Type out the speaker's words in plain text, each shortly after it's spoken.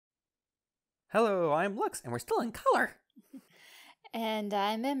Hello, I'm Lux, and we're still in color. And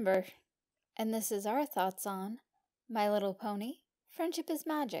I'm Ember. And this is our thoughts on My Little Pony, Friendship is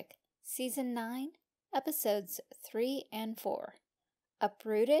Magic, Season 9, Episodes 3 and 4,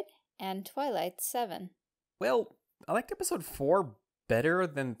 Uprooted, and Twilight 7. Well, I liked episode 4 better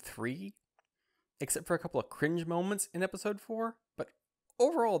than 3, except for a couple of cringe moments in episode 4, but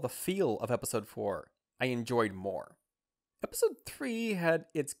overall the feel of episode 4 I enjoyed more. Episode 3 had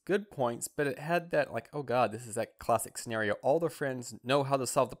its good points, but it had that, like, oh god, this is that classic scenario. All the friends know how to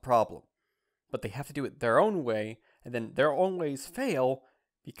solve the problem, but they have to do it their own way, and then their own ways fail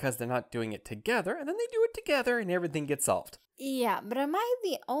because they're not doing it together, and then they do it together and everything gets solved. Yeah, but am I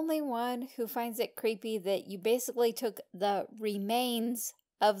the only one who finds it creepy that you basically took the remains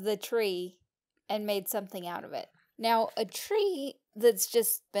of the tree and made something out of it? Now, a tree that's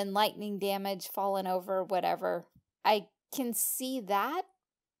just been lightning damage, fallen over, whatever, I can see that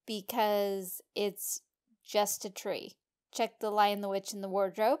because it's just a tree. Check the Lion, the Witch, and the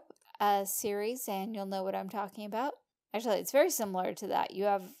Wardrobe series and you'll know what I'm talking about. Actually, it's very similar to that. You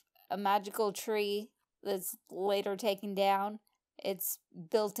have a magical tree that's later taken down. It's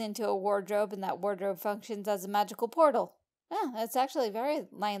built into a wardrobe, and that wardrobe functions as a magical portal. Yeah, that's actually very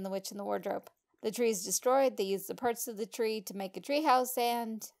Lion, the Witch, and the Wardrobe. The tree is destroyed. They use the parts of the tree to make a treehouse,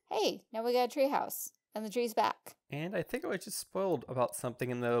 and hey, now we got a treehouse. And the tree's back. And I think I was just spoiled about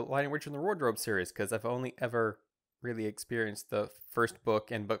something in the Lion, Witch, and the Wardrobe series, because I've only ever really experienced the first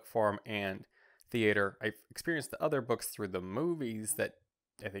book in book form and theater. I've experienced the other books through the movies that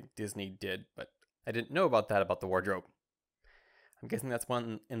I think Disney did, but I didn't know about that, about the wardrobe. I'm guessing that's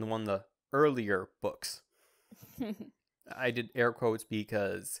one of the earlier books. I did air quotes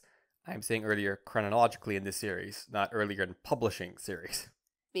because I'm saying earlier chronologically in this series, not earlier in publishing series.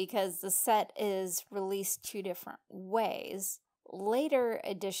 Because the set is released two different ways. Later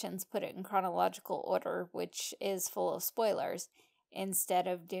editions put it in chronological order, which is full of spoilers, instead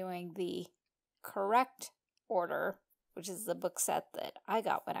of doing the correct order, which is the book set that I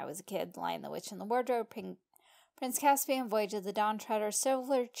got when I was a kid: Lion, the Witch, and the Wardrobe, Prince Caspian, Voyage of the Dawn Treader,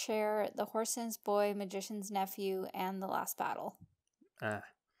 Silver Chair, The Horse and His Boy, Magician's Nephew, and The Last Battle.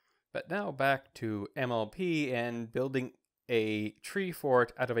 But now back to MLP and building a tree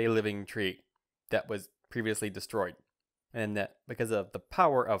fort out of a living tree that was previously destroyed. And that because of the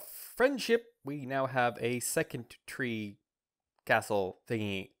power of friendship, we now have a second tree castle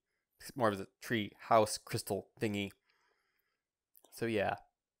thingy. More of a tree house crystal thingy. So yeah,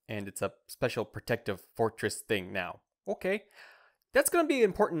 and it's a special protective fortress thing now. Okay, that's going to be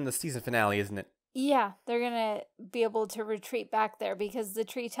important in the season finale, isn't it? Yeah, they're going to be able to retreat back there because the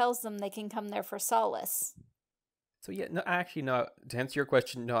tree tells them they can come there for solace. So yeah, no, actually, no, to answer your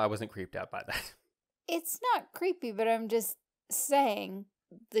question, no, I wasn't creeped out by that. It's not creepy, but I'm just saying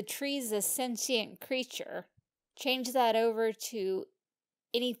the tree's a sentient creature. Change that over to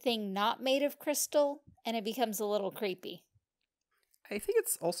anything not made of crystal, and it becomes a little creepy. I think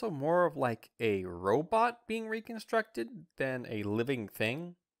it's also more of like a robot being reconstructed than a living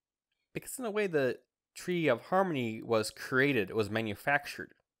thing. Because in a way, the Tree of Harmony was created, it was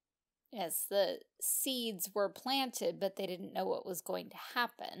manufactured. Yes, the seeds were planted, but they didn't know what was going to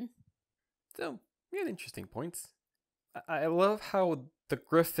happen. So, we had interesting points. I love how the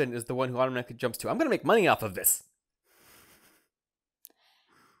Griffin is the one who automatically jumps to, I'm going to make money off of this.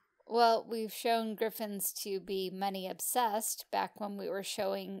 Well, we've shown griffins to be money obsessed back when we were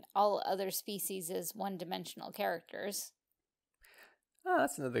showing all other species as one-dimensional characters. Oh,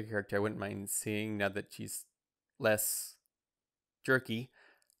 that's another character I wouldn't mind seeing now that she's less jerky.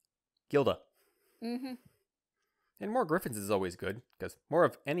 Gilda. Mm-hmm. And more griffins is always good, because more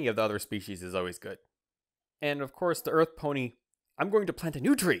of any of the other species is always good. And of course, the Earth Pony, I'm going to plant a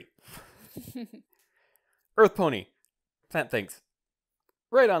new tree. Earth Pony, plant things.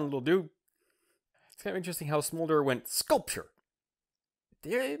 Right on, little dude. It's kind of interesting how Smolder went sculpture.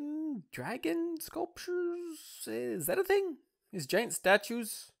 Dragon sculptures? Is that a thing? Is giant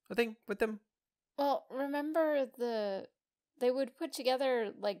statues a thing with them? Well, remember they would put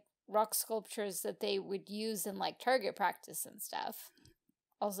together like rock sculptures that they would use in like target practice and stuff.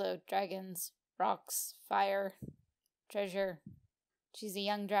 Also, dragons, rocks, fire, treasure. She's a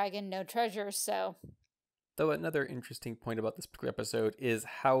young dragon, no treasure, so... Though another interesting point about this particular episode is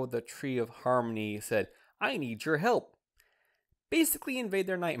how the Tree of Harmony said, I need your help. Basically invade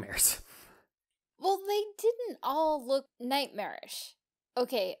their nightmares. Well, they didn't all look nightmarish.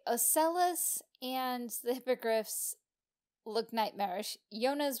 Okay, Ocellus and the Hippogriffs looked nightmarish.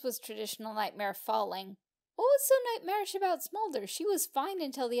 Yona's was traditional nightmare falling. What was so nightmarish about Smolder? She was fine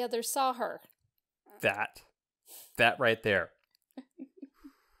until the others saw her. That right there.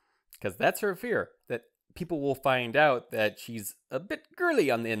 Because that's her fear, that people will find out that she's a bit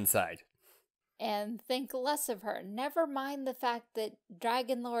girly on the inside. And think less of her. Never mind the fact that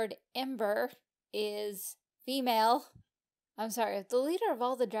Dragon Lord Ember is female. I'm sorry, if the leader of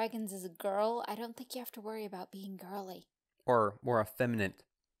all the dragons is a girl, I don't think you have to worry about being girly. Or more effeminate,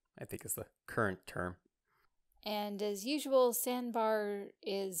 I think is the current term. And as usual, Sandbar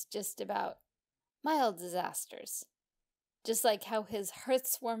is just about mild disasters. Just like how his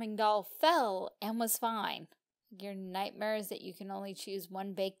hearth-warming doll fell and was fine. Your nightmare is that you can only choose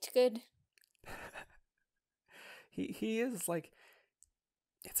one baked good. He is like,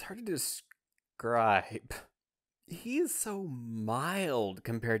 it's hard to describe. He is so mild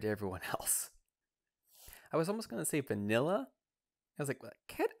compared to everyone else. I was almost going to say vanilla. I was like, well,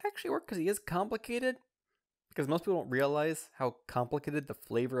 that can't actually work because he is complicated. Because most people don't realize how complicated the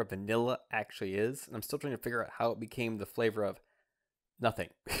flavor of vanilla actually is. And I'm still trying to figure out how it became the flavor of nothing.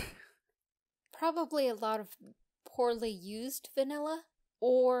 Probably a lot of poorly used vanilla.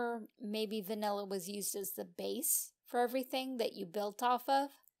 Or maybe vanilla was used as the base for everything that you built off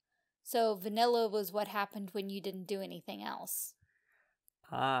of. So vanilla was what happened when you didn't do anything else.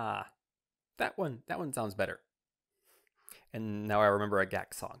 Ah, that one sounds better. And now I remember a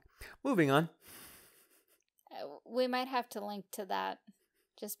GAC song. Moving on. We might have to link to that,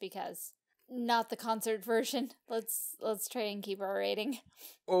 just because. Not the concert version. Let's try and keep our rating.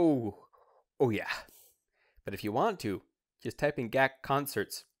 Oh yeah. But if you want to, just type in GAC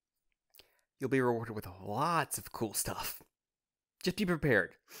concerts. You'll be rewarded with lots of cool stuff. Just be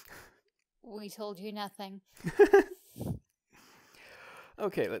prepared. We told you nothing.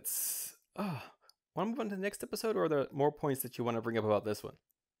 Okay, let's... want to move on to the next episode, or are there more points that you want to bring up about this one?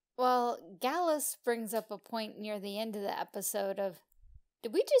 Well, Gallus brings up a point near the end of the episode of,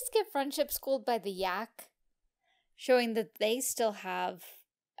 did we just get friendship schooled by the yak? Showing that they still have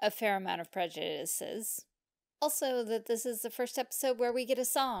a fair amount of prejudices. Also, that this is the first episode where we get a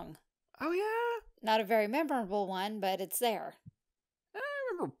song. Oh, yeah? Not a very memorable one, but it's there. I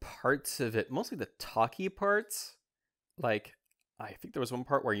remember parts of it, mostly the talky parts. Like, I think there was one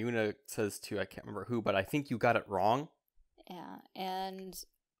part where Yuna says to, I can't remember who, but I think you got it wrong. Yeah, and,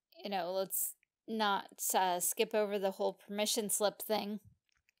 let's not skip over the whole permission slip thing.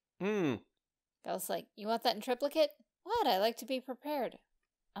 I was like, you want that in triplicate? What? I like to be prepared.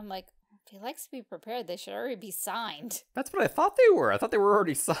 I'm like, if he likes to be prepared, they should already be signed. That's what I thought they were. I thought they were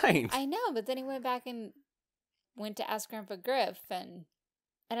already signed. I know, but then he went back and went to ask Grandpa Griff, and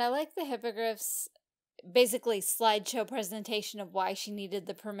I like the hippogriff's basically slideshow presentation of why she needed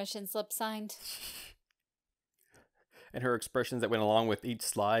the permission slip signed. And her expressions that went along with each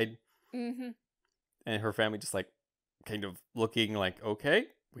slide. Mm-hmm. And her family just like, kind of looking like, okay,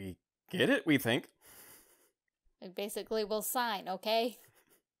 we get it, we think. Like, basically, we'll sign, okay?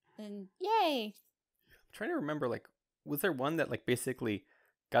 And yay! I'm trying to remember, like, was there one that, like, basically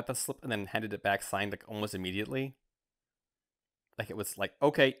got the slip and then handed it back signed, like, almost immediately? Like, it was like,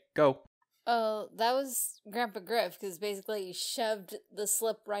 okay, go. Oh, that was Grandpa Griff, because basically he shoved the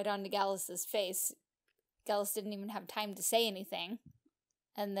slip right onto Gallus's face. Gallus didn't even have time to say anything.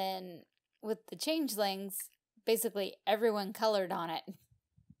 And then, with the changelings, basically everyone colored on it.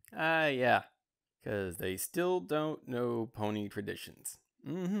 Yeah. Because they still don't know pony traditions.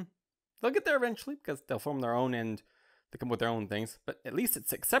 They'll get there eventually, because they'll form their own and they come with their own things. But at least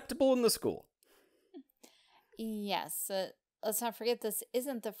it's acceptable in the school. Yes, let's not forget this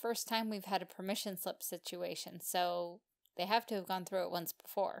isn't the first time we've had a permission slip situation, so they have to have gone through it once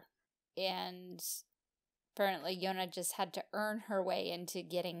before. And apparently Yona just had to earn her way into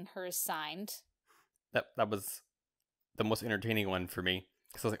getting hers signed. That was the most entertaining one for me.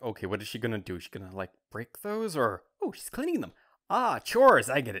 Because I was like, okay, what is she going to do? Is she going to, like, break those? Or, oh, she's cleaning them. Ah, chores,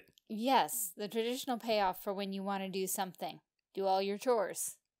 I get it. Yes, the traditional payoff for when you want to do something. Do all your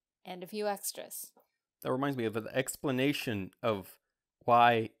chores. And a few extras. That reminds me of the explanation of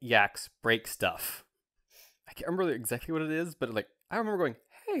why yaks break stuff. I can't remember exactly what it is, but like I remember going,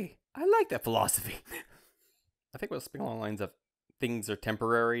 hey, I like that philosophy. I think it was something along the lines of things are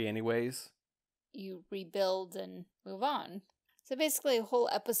temporary anyways. You rebuild and move on. So basically a whole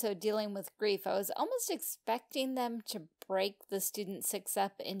episode dealing with grief. I was almost expecting them to break the student 6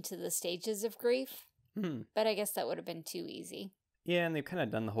 up into the stages of grief. But I guess that would have been too easy. Yeah, and they've kind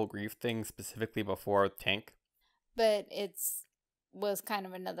of done the whole grief thing specifically before Tank. But was kind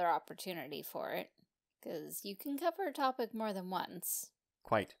of another opportunity for it. Because you can cover a topic more than once.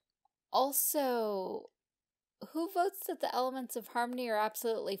 Quite. Also, who votes that the elements of harmony are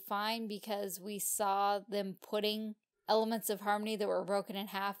absolutely fine because we saw them putting elements of harmony that were broken in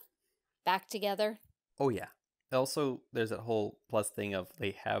half back together? Oh yeah. Also, there's that whole plus thing of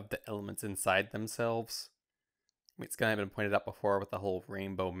they have the elements inside themselves. I mean, it's kind of been pointed out before with the whole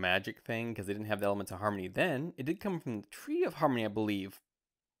rainbow magic thing, because they didn't have the elements of harmony then. It did come from the Tree of Harmony, I believe.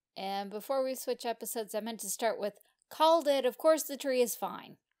 And before we switch episodes, I meant to start with, called it, of course the tree is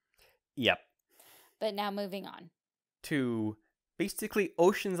fine. Yep. But now moving on. To basically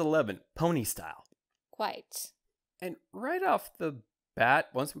Ocean's 11, pony style. Quite. And right off the bat,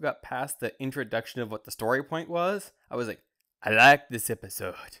 once we got past the introduction of what the story point was, I was like, I like this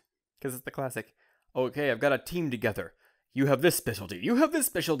episode. Because it's the classic, okay, I've got a team together. You have this specialty, you have this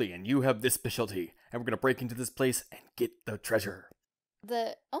specialty, and you have this specialty. And we're going to break into this place and get the treasure.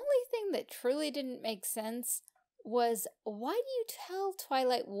 The only thing that truly didn't make sense was, why do you tell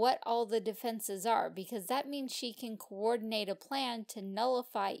Twilight what all the defenses are? Because that means she can coordinate a plan to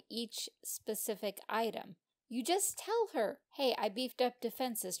nullify each specific item. You just tell her, hey, I beefed up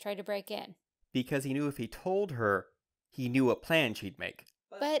defenses, try to break in. Because he knew if he told her, he knew what plan she'd make.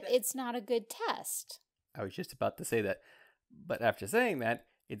 But it's not a good test. I was just about to say that. But after saying that,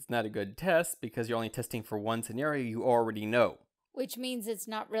 it's not a good test because you're only testing for one scenario you already know. Which means it's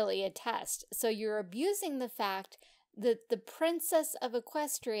not really a test. So you're abusing the fact that the Princess of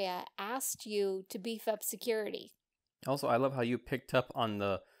Equestria asked you to beef up security. Also, I love how you picked up on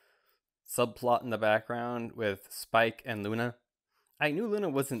the subplot in the background with Spike and Luna. I knew Luna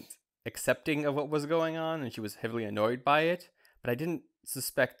wasn't accepting of what was going on and she was heavily annoyed by it, but I didn't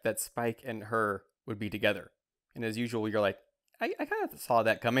suspect that Spike and her would be together. And as usual, you're like, I kind of saw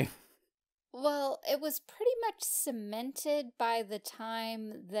that coming. Well, it was pretty much cemented by the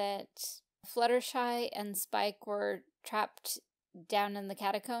time that Fluttershy and Spike were trapped down in the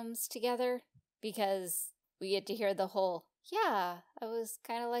catacombs together, because we get to hear the whole, yeah, I was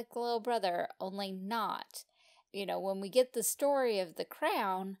kind of like the little brother, only not. You know, when we get the story of the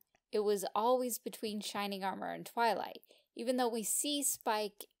crown, it was always between Shining Armor and Twilight. Even though we see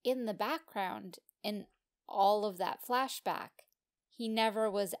Spike in the background in all of that flashback, he never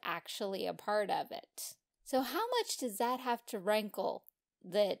was actually a part of it. So how much does that have to rankle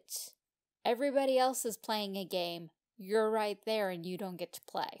that everybody else is playing a game, you're right there and you don't get to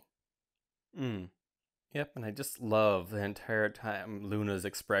play? Yep, and I just love the entire time Luna's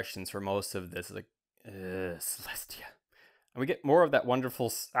expressions for most of this. Like, Celestia. And we get more of that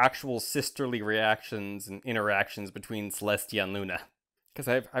wonderful actual sisterly reactions and interactions between Celestia and Luna. Because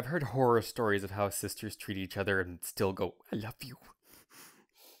I've heard horror stories of how sisters treat each other and still go, I love you.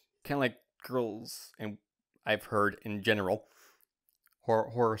 Kind of like girls, and I've heard in general,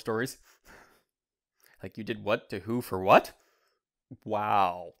 horror stories. Like, you did what to who for what?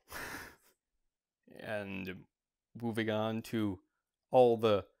 Wow. And moving on to all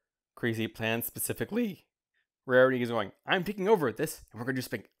the crazy plans, specifically, Rarity is going, I'm taking over this, and we're going to do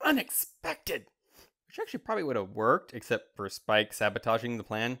something unexpected. Which actually probably would have worked, except for Spike sabotaging the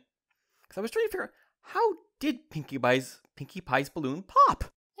plan. Because I was trying to figure out, how did Pinkie Pie's balloon pop?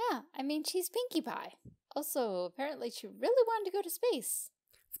 Yeah, I mean, she's Pinkie Pie. Also, apparently she really wanted to go to space.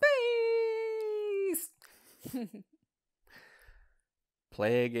 Space!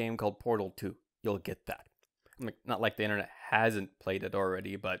 Play a game called Portal 2. You'll get that. I mean, not like the internet hasn't played it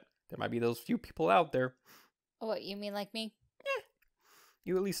already, but there might be those few people out there. What, you mean like me?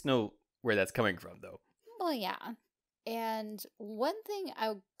 You at least know where that's coming from, though. Well, yeah. And one thing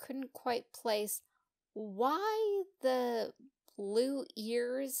I couldn't quite place, why the blue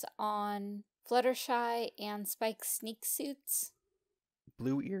ears on Fluttershy and Spike's sneak suits?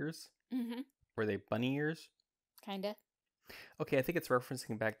 Blue ears? Mm-hmm. Were they bunny ears? Kinda. Okay, I think it's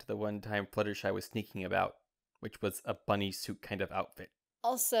referencing back to the one time Fluttershy was sneaking about, which was a bunny suit kind of outfit.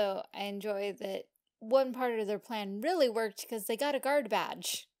 Also, I enjoy that one part of their plan really worked because they got a guard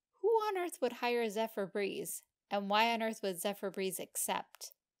badge. Who on earth would hire Zephyr Breeze? And why on earth would Zephyr Breeze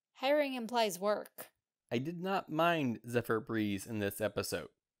accept? Hiring implies work. I did not mind Zephyr Breeze in this episode,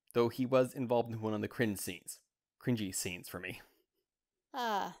 though he was involved in one of the cringy scenes for me.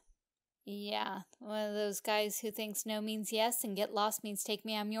 Yeah, one of those guys who thinks no means yes and get lost means take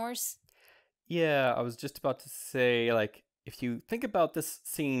me, I'm yours. Yeah, I was just about to say, like, if you think about this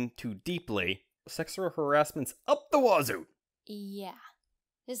scene too deeply, sexual harassment's up the wazoo. Yeah.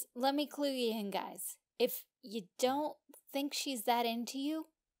 Just let me clue you in, guys. If you don't think she's that into you,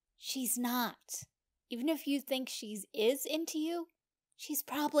 she's not. Even if you think she is into you, she's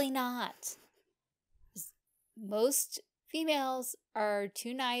probably not. Most females are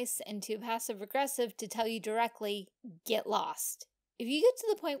too nice and too passive-aggressive to tell you directly, get lost. If you get to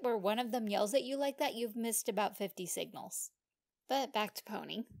the point where one of them yells at you like that, you've missed about 50 signals. But back to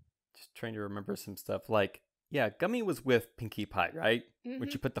Pony. Just trying to remember some stuff. Like, yeah, Gummy was with Pinkie Pie, right? Mm-hmm. When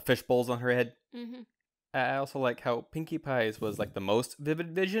she put the fish bowls on her head. Mm-hmm. I also like how Pinkie Pie's was like the most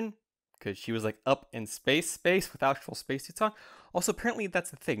vivid vision, because she was like up in space with actual spacesuits on. Also, apparently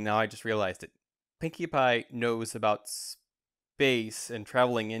that's the thing. Now I just realized it. Pinkie Pie knows about space and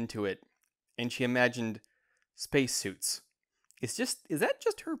traveling into it, and she imagined spacesuits. Is that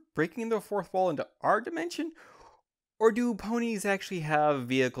just her breaking the fourth wall into our dimension? Or do ponies actually have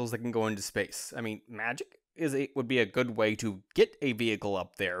vehicles that can go into space? I mean, magic would be a good way to get a vehicle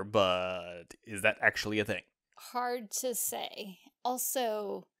up there, but is that actually a thing? Hard to say.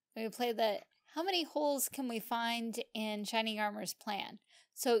 Also, when we play that, how many holes can we find in Shining Armor's plan?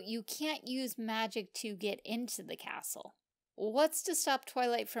 So you can't use magic to get into the castle. What's to stop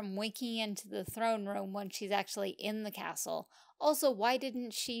Twilight from winking into the throne room when she's actually in the castle? Also, why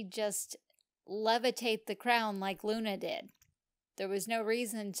didn't she just levitate the crown like Luna did? There was no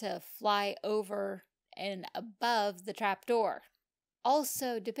reason to fly over and above the trapdoor.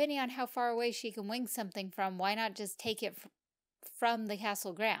 Also, depending on how far away she can wing something from, why not just take it from the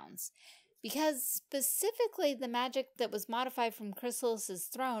castle grounds? Because specifically the magic that was modified from Chrysalis's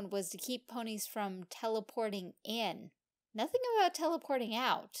throne was to keep ponies from teleporting in. Nothing about teleporting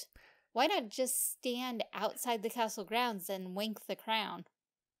out. Why not just stand outside the castle grounds and wink the crown?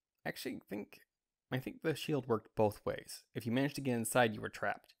 Actually, I think the shield worked both ways. If you managed to get inside, you were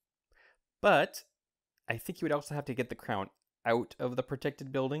trapped. But I think you would also have to get the crown out of the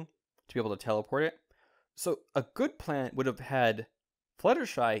protected building to be able to teleport it. So a good plan would have had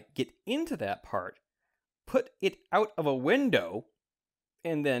Fluttershy get into that part, put it out of a window,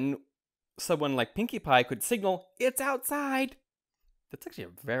 and then someone like Pinkie Pie could signal, "It's outside!" That's actually a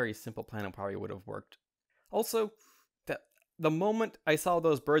very simple plan and probably would have worked. Also, the moment I saw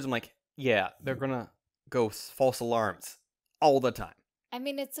those birds, I'm like, yeah, they're gonna go false alarms all the time. I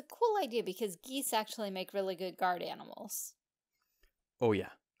mean, it's a cool idea because geese actually make really good guard animals. Oh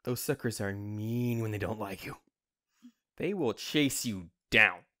yeah, those suckers are mean when they don't like you. They will chase you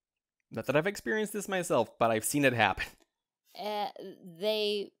down. Not that I've experienced this myself, but I've seen it happen.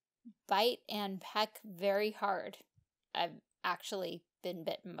 They bite and peck very hard. I've actually been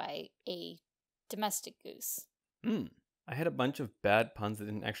bitten by a domestic goose. I had a bunch of bad puns that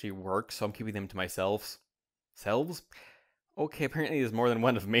didn't actually work, so I'm keeping them to myself. Selves? Okay, apparently there's more than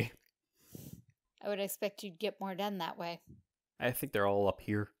one of me. I would expect you'd get more done that way. I think they're all up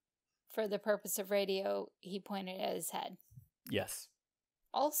here. For the purpose of radio, he pointed at his head. Yes.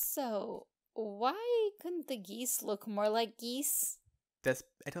 Also, why couldn't the geese look more like geese?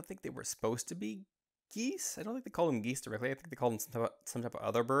 I don't think they were supposed to be geese. I don't think they called them geese directly. I think they called them some type of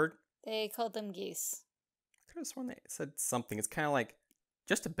other bird. They called them geese. I could have sworn they said something. It's kind of like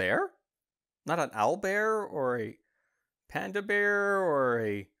just a bear? Not an owl bear or a panda bear or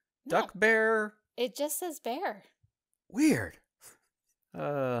a duck bear? It just says bear. Weird.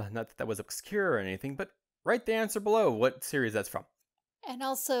 Not that was obscure or anything, but write the answer below what series that's from. And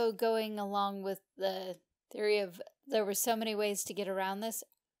also going along with the theory of there were so many ways to get around this,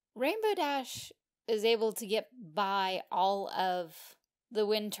 Rainbow Dash is able to get by all of the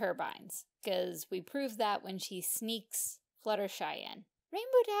wind turbines, because we proved that when she sneaks Fluttershy in.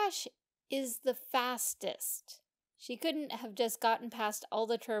 Rainbow Dash is the fastest. She couldn't have just gotten past all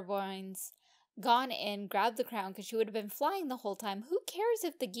the turbines, gone in, grabbed the crown, because she would have been flying the whole time. Who cares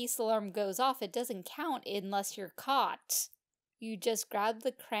if the geese alarm goes off? It doesn't count unless you're caught. You just grab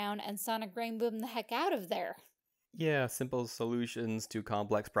the crown and sonic rainboom the heck out of there. Yeah, simple solutions to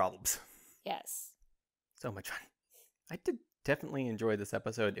complex problems. Yes. So much fun. I did definitely enjoy this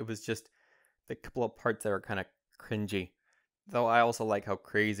episode. It was just the couple of parts that were kind of cringy. Though I also like how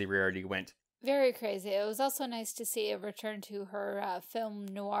crazy Rarity went. Very crazy. It was also nice to see a return to her film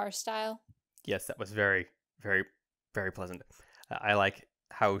noir style. Yes, that was very, very, very pleasant. I like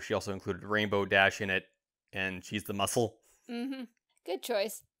how she also included Rainbow Dash in it, and she's the muscle. Mm-hmm. Good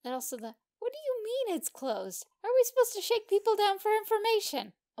choice. And also what do you mean it's closed? Are we supposed to shake people down for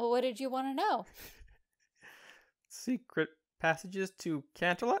information? Well, what did you want to know? Secret passages to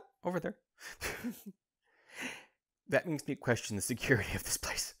Canterlot? Over there. That makes me question the security of this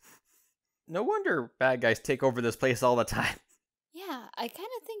place. No wonder bad guys take over this place all the time. Yeah, I kind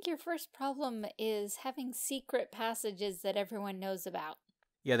of think your first problem is having secret passages that everyone knows about.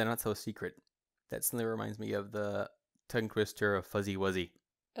 Yeah, they're not so secret. That suddenly reminds me of the tongue twister of Fuzzy Wuzzy.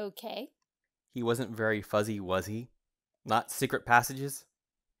 Okay. He wasn't very fuzzy, was he? Not secret passages?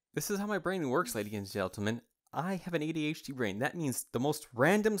 This is how my brain works, ladies and gentlemen. I have an ADHD brain. That means the most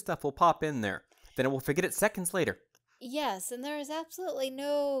random stuff will pop in there. Then I will forget it seconds later. Yes, and there is absolutely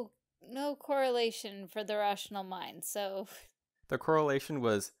no correlation for the rational mind, so... The correlation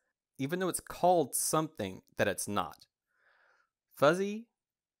was, even though it's called something that it's not. Fuzzy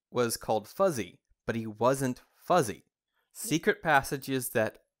was called fuzzy, but he wasn't fuzzy. Secret passages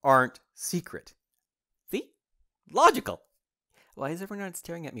that aren't secret. See? Logical. Why is everyone not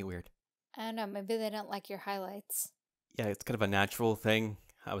staring at me weird? I don't know, maybe they don't like your highlights. Yeah, it's kind of a natural thing.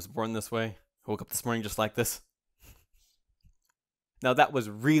 I was born this way. I woke up this morning just like this. Now that was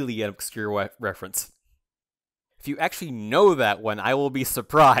really an obscure reference. If you actually know that one, I will be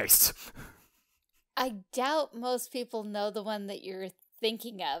surprised. I doubt most people know the one that you're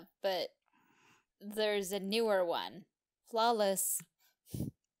thinking of, but there's a newer one. Flawless.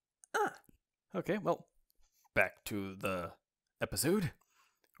 Ah. Okay, well, back to the episode.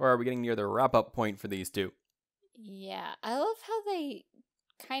 Or are we getting near the wrap-up point for these two? Yeah, I love how they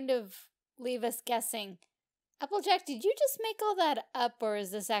kind of leave us guessing. Applejack, did you just make all that up, or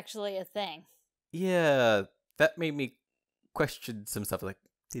is this actually a thing? Yeah, that made me question some stuff. Like,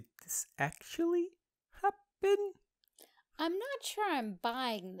 did this actually happen? I'm not sure I'm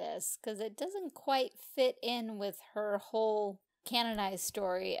buying this, because it doesn't quite fit in with her whole canonized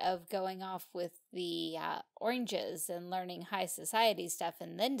story of going off with the oranges and learning high society stuff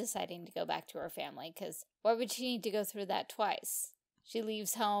and then deciding to go back to her family, because why would she need to go through that twice? She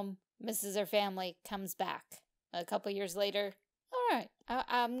leaves home, misses her family, comes back. A couple years later, all right,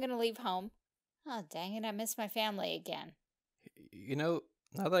 I'm going to leave home. Oh, dang it, I miss my family again. You know,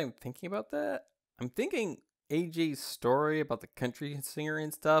 now that I'm thinking about that, I'm thinking AJ's story about the country singer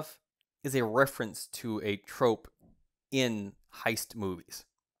and stuff is a reference to a trope in heist movies.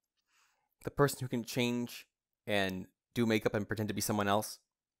 The person who can change and do makeup and pretend to be someone else.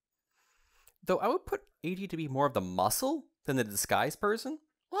 Though I would put AJ to be more of the muscle than the disguise person.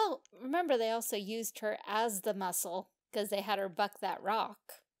 Well, remember they also used her as the muscle because they had her buck that rock.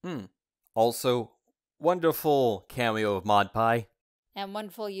 Also, wonderful cameo of Mod Pie. And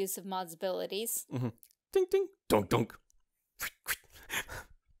wonderful use of Mod's abilities. Ding ding, dunk dunk.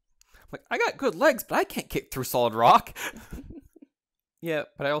 Like, I got good legs, but I can't kick through solid rock. Yeah,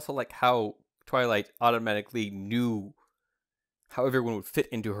 but I also like how Twilight automatically knew how everyone would fit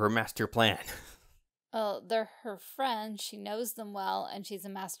into her master plan. Well, they're her friends, she knows them well, and she's a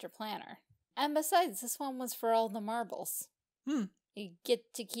master planner. And besides, this one was for all the marbles. You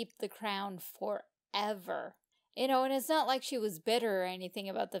get to keep the crown forever. You know, and it's not like she was bitter or anything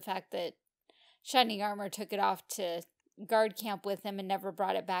about the fact that Shining Armor took it off to guard camp with him and never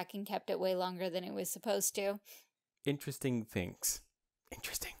brought it back and kept it way longer than it was supposed to. Interesting things.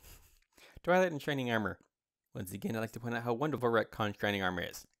 Interesting. Twilight and Shining Armor. Once again, I'd like to point out how wonderful retcon Shining Armor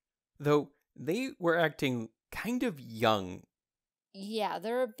is. Though, they were acting kind of young. Yeah,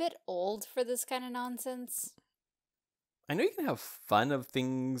 they're a bit old for this kind of nonsense. I know you can have fun of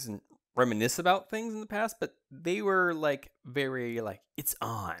things and reminisce about things in the past, but they were, like, very, like, it's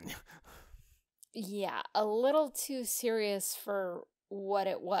on. Yeah, a little too serious for what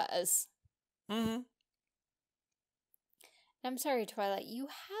it was. I'm sorry, Twilight, you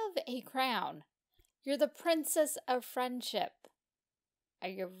have a crown. You're the princess of friendship. Are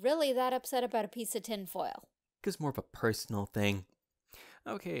you really that upset about a piece of tinfoil? It's more of a personal thing.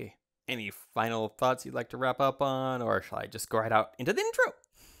 Okay, any final thoughts you'd like to wrap up on, or shall I just go right out into the intro?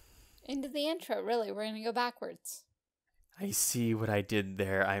 Into the intro, really. We're going to go backwards. I see what I did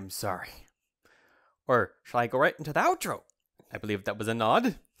there. I'm sorry. Or shall I go right into the outro? I believe that was a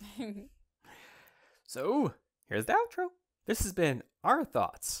nod. So, here's the outro. This has been our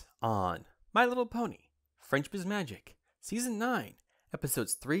thoughts on My Little Pony, Friendship is Magic, Season 9,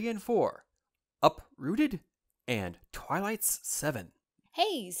 Episodes 3 and 4, Uprooted, and Twilight's 7.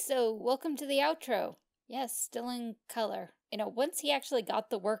 Hey, so welcome to the outro. Yes, still in color. You know, once he actually got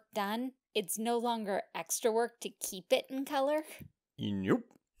the work done, it's no longer extra work to keep it in color. Nope.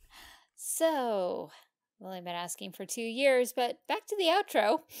 So, well, I've been asking for 2 years, but back to the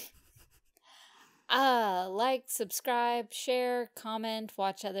outro. Like, subscribe, share, comment,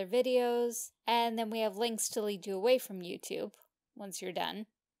 watch other videos, and then we have links to lead you away from YouTube once you're done,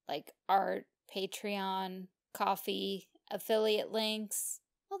 like art, Patreon, coffee, affiliate links,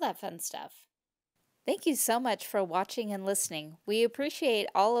 all that fun stuff. Thank you so much for watching and listening. We appreciate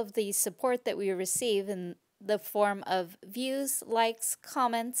all of the support that we receive in the form of views, likes,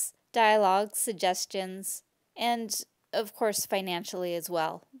 comments, dialogue, suggestions, and of course financially as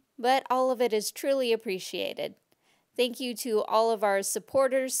well. But all of it is truly appreciated. Thank you to all of our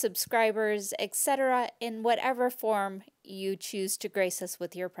supporters, subscribers, etc. in whatever form you choose to grace us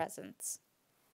with your presence.